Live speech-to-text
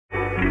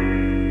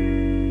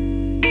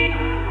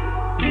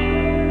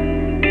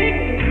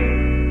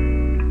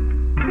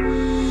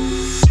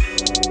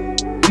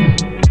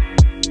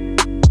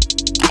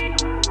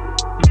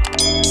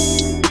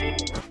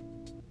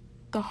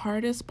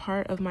hardest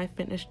part of my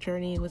fitness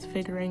journey was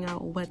figuring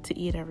out what to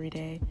eat every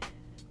day.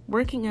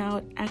 Working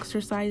out,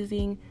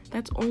 exercising,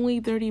 that's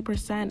only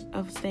 30%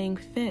 of staying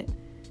fit.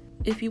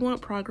 If you want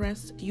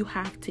progress, you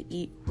have to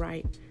eat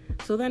right.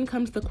 So then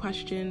comes the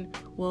question,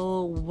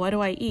 well, what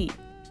do I eat?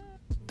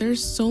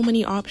 There's so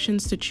many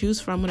options to choose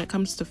from when it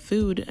comes to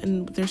food,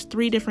 and there's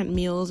 3 different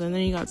meals, and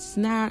then you got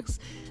snacks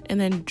and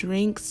then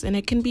drinks, and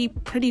it can be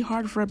pretty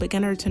hard for a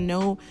beginner to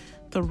know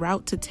the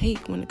route to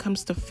take when it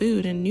comes to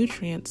food and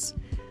nutrients.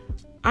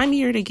 I'm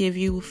here to give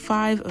you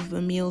 5 of the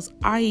meals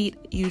I eat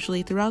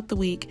usually throughout the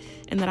week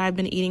and that I've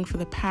been eating for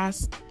the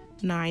past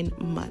 9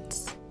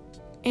 months.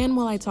 And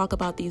while I talk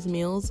about these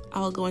meals,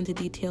 I'll go into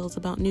details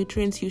about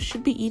nutrients you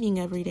should be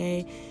eating every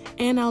day,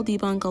 and I'll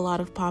debunk a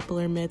lot of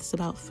popular myths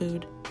about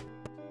food.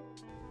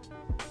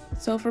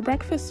 So for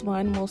breakfast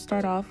 1, we'll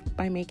start off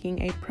by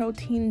making a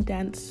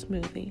protein-dense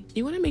smoothie.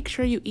 You want to make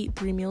sure you eat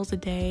 3 meals a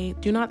day.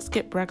 Do not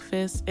skip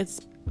breakfast.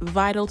 It's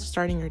vital to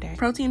starting your day.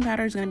 Protein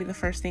powder is going to be the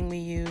first thing we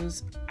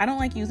use. I don't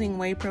like using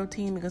whey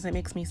protein because it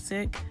makes me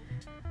sick.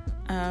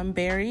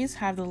 Berries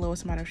have the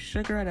lowest amount of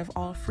sugar out of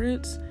all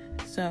fruits,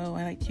 so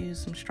I like to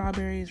use some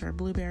strawberries or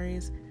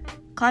blueberries.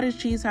 Cottage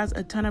cheese has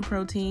a ton of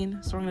protein,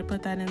 so we're going to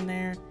put that in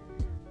there.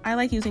 I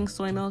like using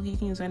soy milk. You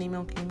can use any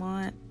milk you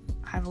want.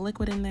 I have a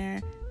liquid in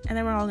there, and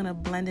then we're all going to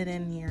blend it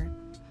in here.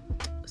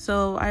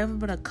 So I have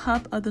about a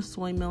cup of the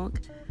soy milk.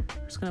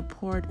 I'm just going to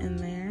pour it in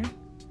there.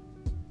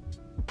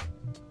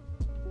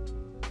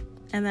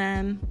 And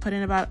then put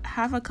in about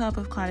half a cup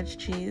of cottage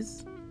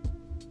cheese.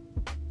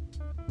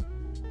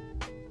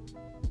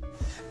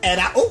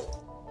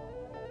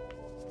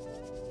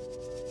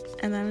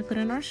 And then we put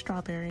in our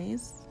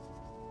strawberries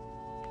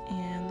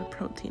and the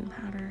protein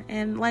powder.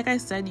 And like I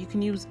said, you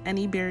can use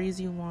any berries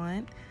you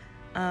want.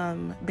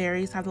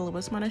 Berries have the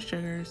lowest amount of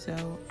sugar,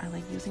 so I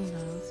like using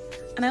those.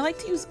 And I like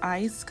to use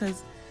ice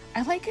because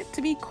I like it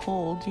to be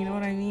cold, you know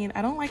what I mean?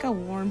 I don't like a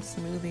warm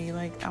smoothie,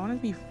 like I want it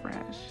to be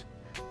fresh.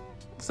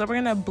 So we're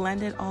gonna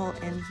blend it all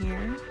in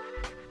here.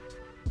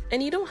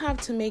 And you don't have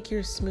to make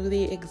your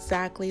smoothie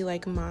exactly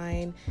like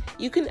mine.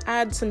 You can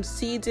add some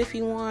seeds if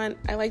you want.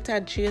 I like to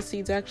add chia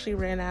seeds, I actually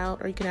ran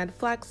out. Or you can add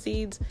flax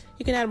seeds.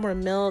 You can add more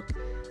milk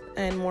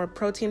and more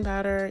protein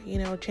powder,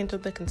 change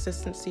up the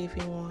consistency if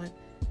you want.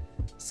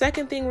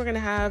 Second thing we're gonna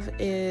have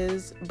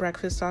is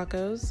breakfast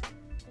tacos.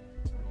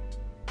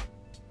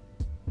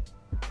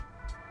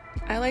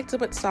 I like to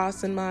put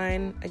sauce in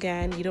mine.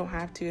 Again, you don't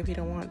have to if you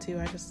don't want to.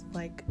 I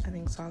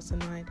think sauce in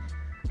mine.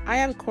 I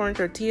have corn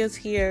tortillas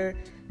here.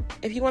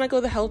 If you want to go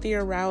the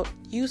healthier route,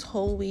 use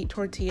whole wheat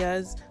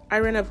tortillas. I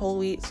ran out of whole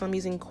wheat, so I'm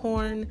using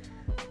corn,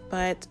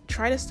 but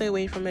try to stay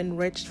away from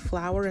enriched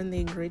flour in the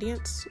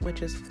ingredients,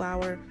 which is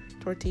flour,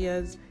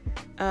 tortillas.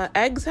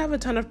 Eggs have a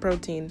ton of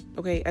protein.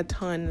 Okay, a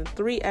ton.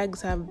 3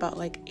 eggs have about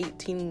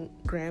 18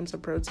 grams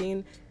of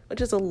protein,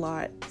 which is a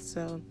lot,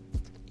 so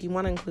you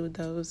want to include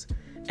those.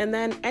 And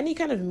then any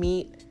kind of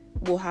meat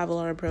will have a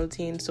lot of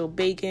protein. So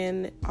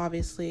bacon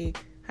obviously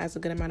has a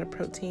good amount of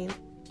protein.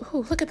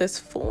 Oh, look at this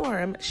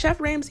form. Chef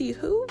Ramsay,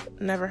 who?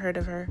 Never heard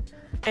of her.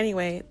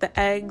 Anyway, the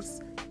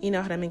eggs, you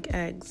know how to make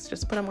eggs.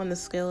 Just put them on the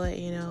skillet,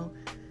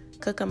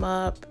 cook them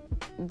up,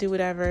 do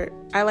whatever.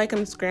 I like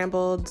them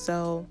scrambled,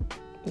 so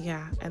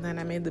yeah. And then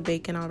I made the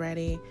bacon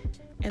already.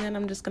 And then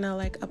I'm just gonna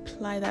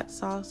apply that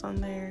sauce on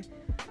there.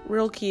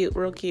 Real cute,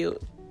 real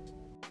cute.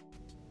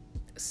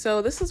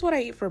 So this is what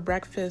I eat for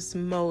breakfast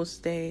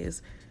most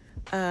days.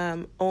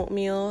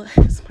 Oatmeal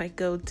is my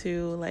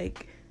go-to.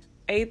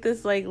 I eat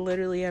this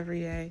literally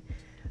every day.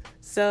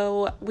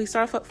 So we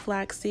start off with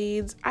flax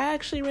seeds. I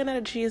actually ran out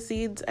of chia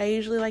seeds. I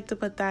usually like to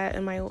put that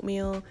in my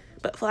oatmeal,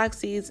 but flax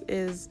seeds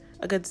is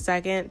a good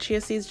second. Chia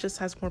seeds just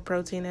has more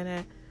protein in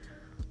it.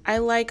 I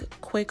like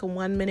quick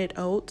 1-minute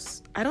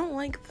oats. I don't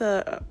like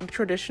the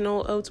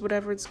traditional oats,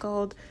 whatever it's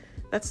called.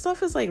 That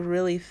stuff is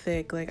really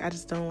thick. I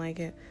just don't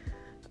like it.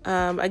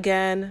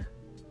 Again,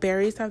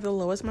 berries have the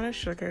lowest amount of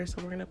sugar,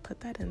 so we're gonna put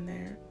that in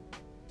there.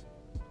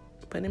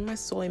 Put in my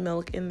soy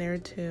milk in there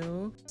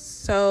too.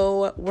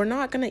 So we're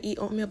not gonna eat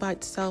oatmeal by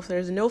itself.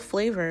 There's no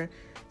flavor.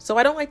 So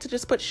I don't like to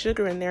just put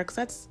sugar in there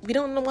because we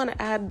don't want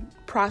to add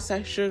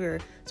processed sugar.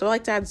 So I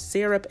like to add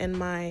syrup in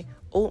my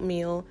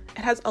oatmeal.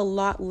 It has a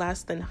lot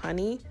less than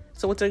honey,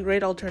 so it's a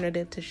great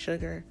alternative to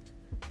sugar.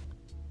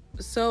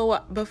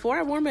 So before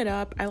I warm it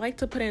up, I like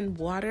to put in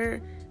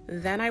water.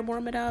 Then I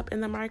warm it up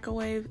in the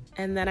microwave,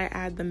 and then I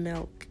add the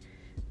milk.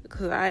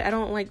 Because I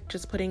don't like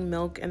just putting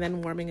milk and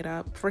then warming it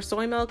up. For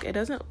soy milk, it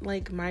doesn't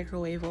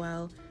microwave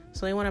well.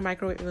 So you want to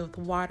microwave it with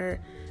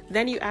water.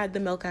 Then you add the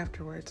milk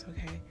afterwards,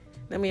 okay?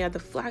 Then we add the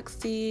flax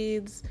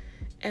seeds,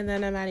 and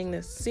then I'm adding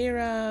the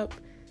syrup.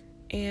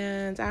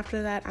 And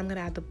after that, I'm going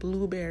to add the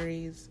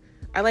blueberries.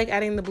 I like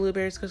adding the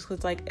blueberries because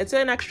it's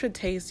an extra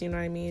taste, you know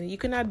what I mean? You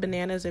can add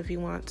bananas if you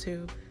want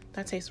to.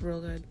 That tastes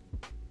real good.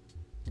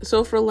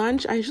 So for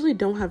lunch, I usually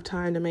don't have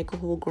time to make a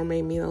whole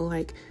gourmet meal.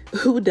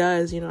 Who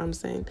does, you know what I'm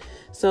saying?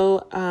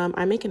 So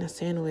I'm making a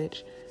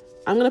sandwich.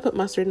 I'm going to put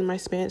mustard in my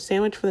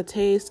sandwich for the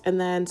taste. And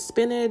then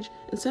spinach.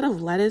 Instead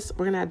of lettuce,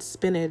 we're going to add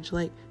spinach.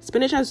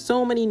 Spinach has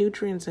so many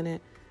nutrients in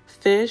it.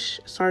 fish,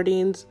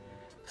 sardines.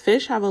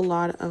 Fish have a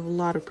lot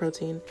of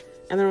protein.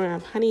 And then we're gonna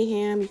have honey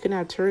ham. You can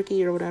have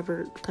turkey or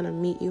whatever kind of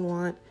meat you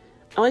want.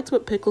 I like to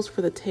put pickles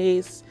for the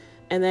taste.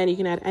 And then you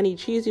can add any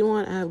cheese you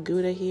want. I have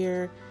Gouda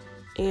here.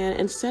 And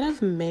instead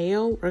of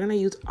mayo, we're gonna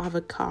use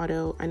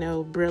avocado. I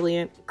know,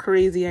 brilliant,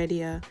 crazy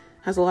idea.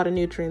 Has a lot of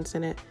nutrients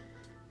in it.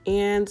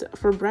 And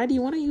for bread,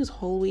 you wanna use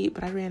whole wheat,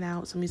 but I ran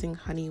out, so I'm using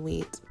honey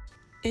wheat.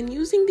 And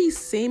using these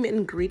same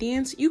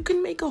ingredients, you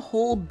can make a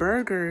whole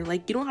burger.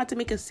 Like, you don't have to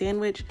make a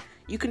sandwich.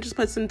 You can just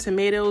put some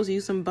tomatoes,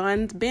 use some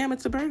buns, bam,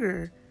 it's a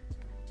burger.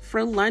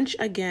 For lunch,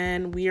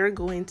 again, we are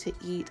going to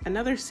eat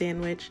another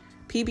sandwich,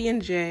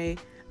 PB&J.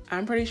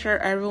 I'm pretty sure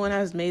everyone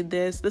has made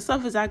this. This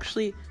stuff is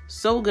actually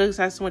so good because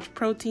it has so much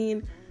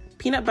protein.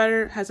 Peanut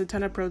butter has a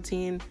ton of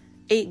protein,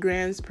 8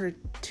 grams per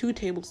 2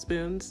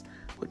 tablespoons,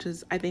 which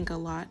is, I think, a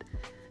lot.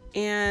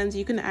 And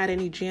you can add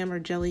any jam or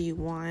jelly you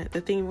want.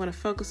 The thing you want to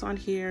focus on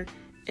here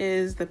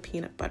is the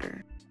peanut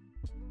butter.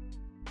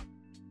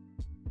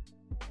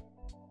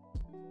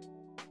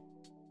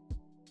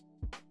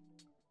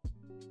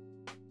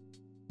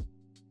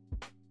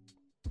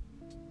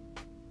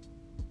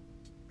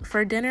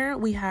 For dinner,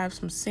 we have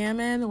some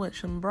salmon with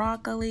some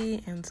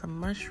broccoli and some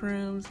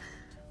mushrooms.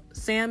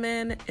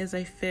 Salmon is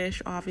a fish,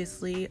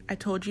 obviously. I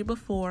told you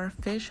before,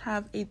 fish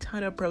have a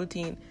ton of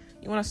protein.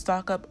 You want to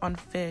stock up on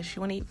fish. You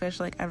want to eat fish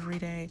like every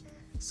day.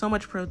 So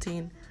much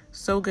protein.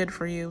 So good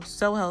for you.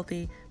 So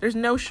healthy. There's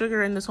no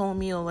sugar in this whole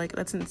meal. Like,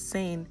 that's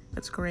insane.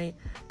 That's great.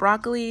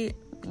 Broccoli,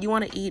 you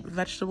want to eat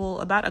vegetable,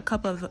 about a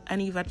cup of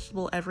any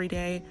vegetable every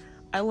day.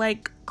 I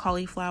like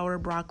cauliflower,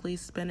 broccoli,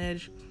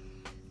 spinach.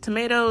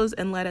 Tomatoes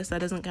and lettuce,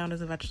 that doesn't count as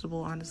a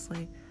vegetable,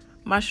 honestly.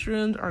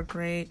 Mushrooms are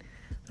great.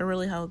 They're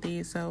really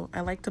healthy, so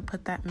I like to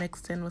put that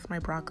mixed in with my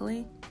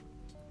broccoli.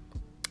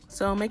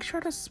 So make sure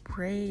to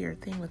spray your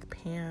thing with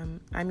Pam.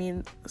 I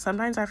mean,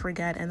 sometimes I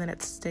forget and then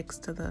it sticks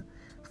to the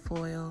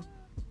foil.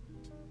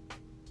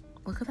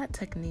 Look at that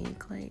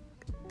technique. Like,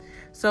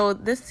 so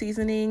this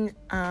seasoning, you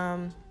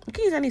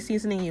can use any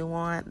seasoning you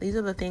want. These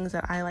are the things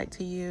that I like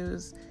to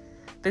use.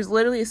 There's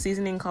literally a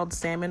seasoning called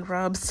salmon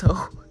rub, so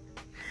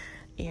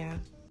yeah.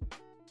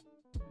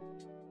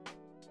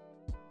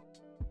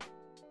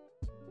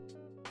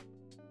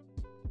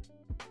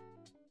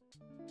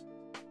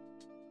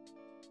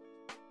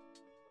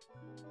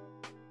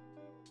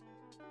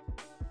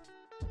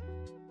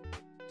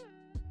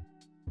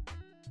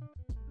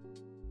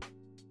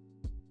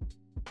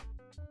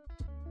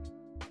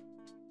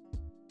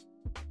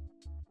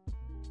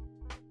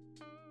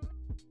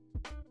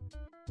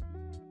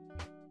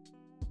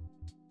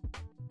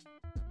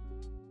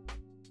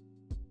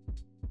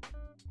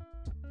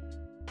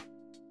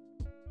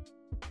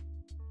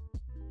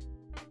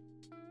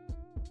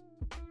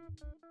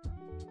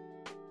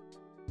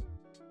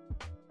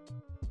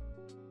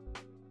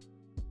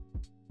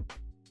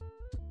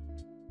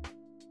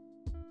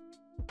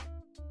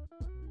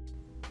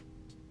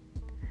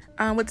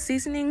 With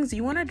seasonings,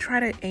 you want to try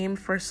to aim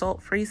for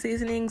salt-free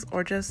seasonings,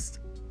 or just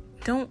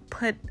don't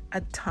put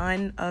a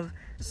ton of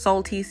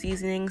salty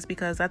seasonings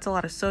because that's a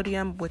lot of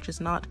sodium, which is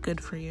not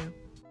good for you.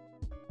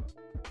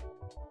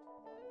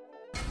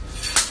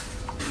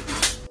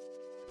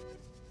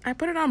 I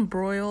put it on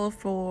broil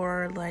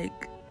for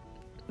like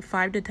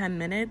 5 to 10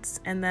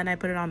 minutes, and then I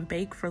put it on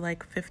bake for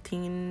like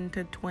 15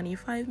 to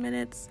 25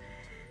 minutes.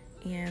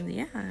 And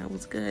yeah, it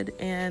was good.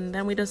 And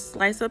then we just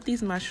slice up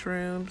these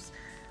mushrooms.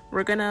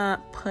 We're gonna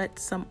put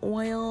some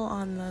oil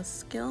on the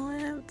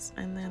skillet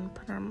and then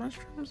put our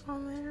mushrooms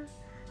on there.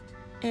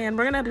 And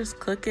we're gonna just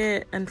cook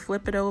it and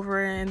flip it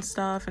over and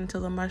stuff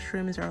until the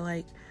mushrooms are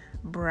like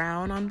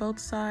brown on both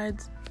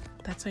sides.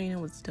 That's how you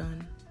know it's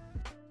done.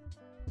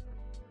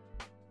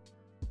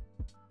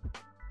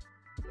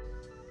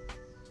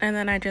 And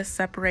then I just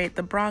separate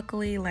the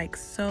broccoli like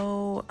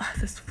so.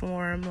 This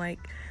form, like,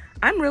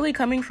 I'm really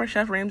coming for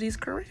Chef Ramsay's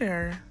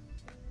career.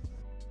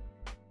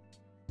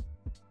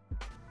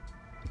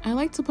 I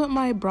like to put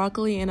my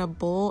broccoli in a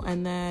bowl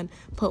and then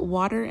put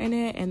water in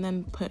it and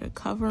then put a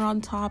cover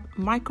on top.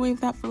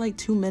 Microwave that for like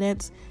 2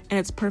 minutes and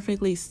it's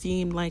perfectly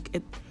steamed.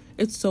 Like,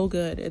 it's so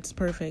good. It's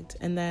perfect.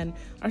 And then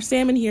our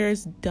salmon here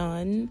is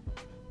done.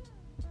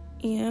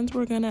 And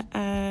we're gonna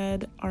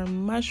add our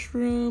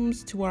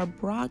mushrooms to our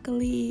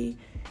broccoli.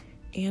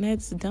 And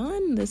it's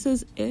done. This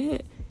is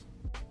it.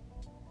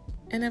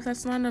 And if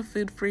that's not enough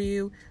food for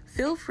you,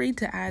 feel free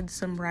to add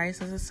some rice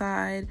as a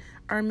side,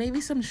 or maybe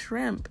some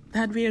shrimp.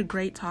 That'd be a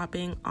great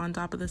topping on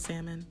top of the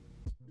salmon.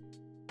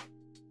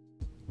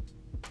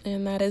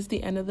 And that is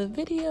the end of the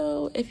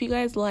video. If you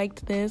guys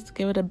liked this,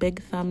 give it a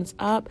big thumbs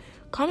up.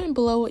 Comment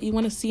below what you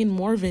want to see in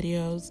more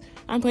videos.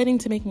 I'm planning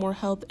to make more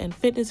health and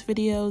fitness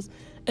videos.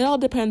 It all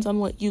depends on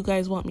what you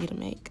guys want me to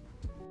make.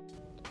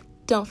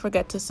 Don't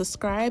forget to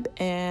subscribe,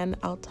 and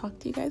I'll talk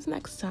to you guys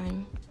next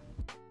time.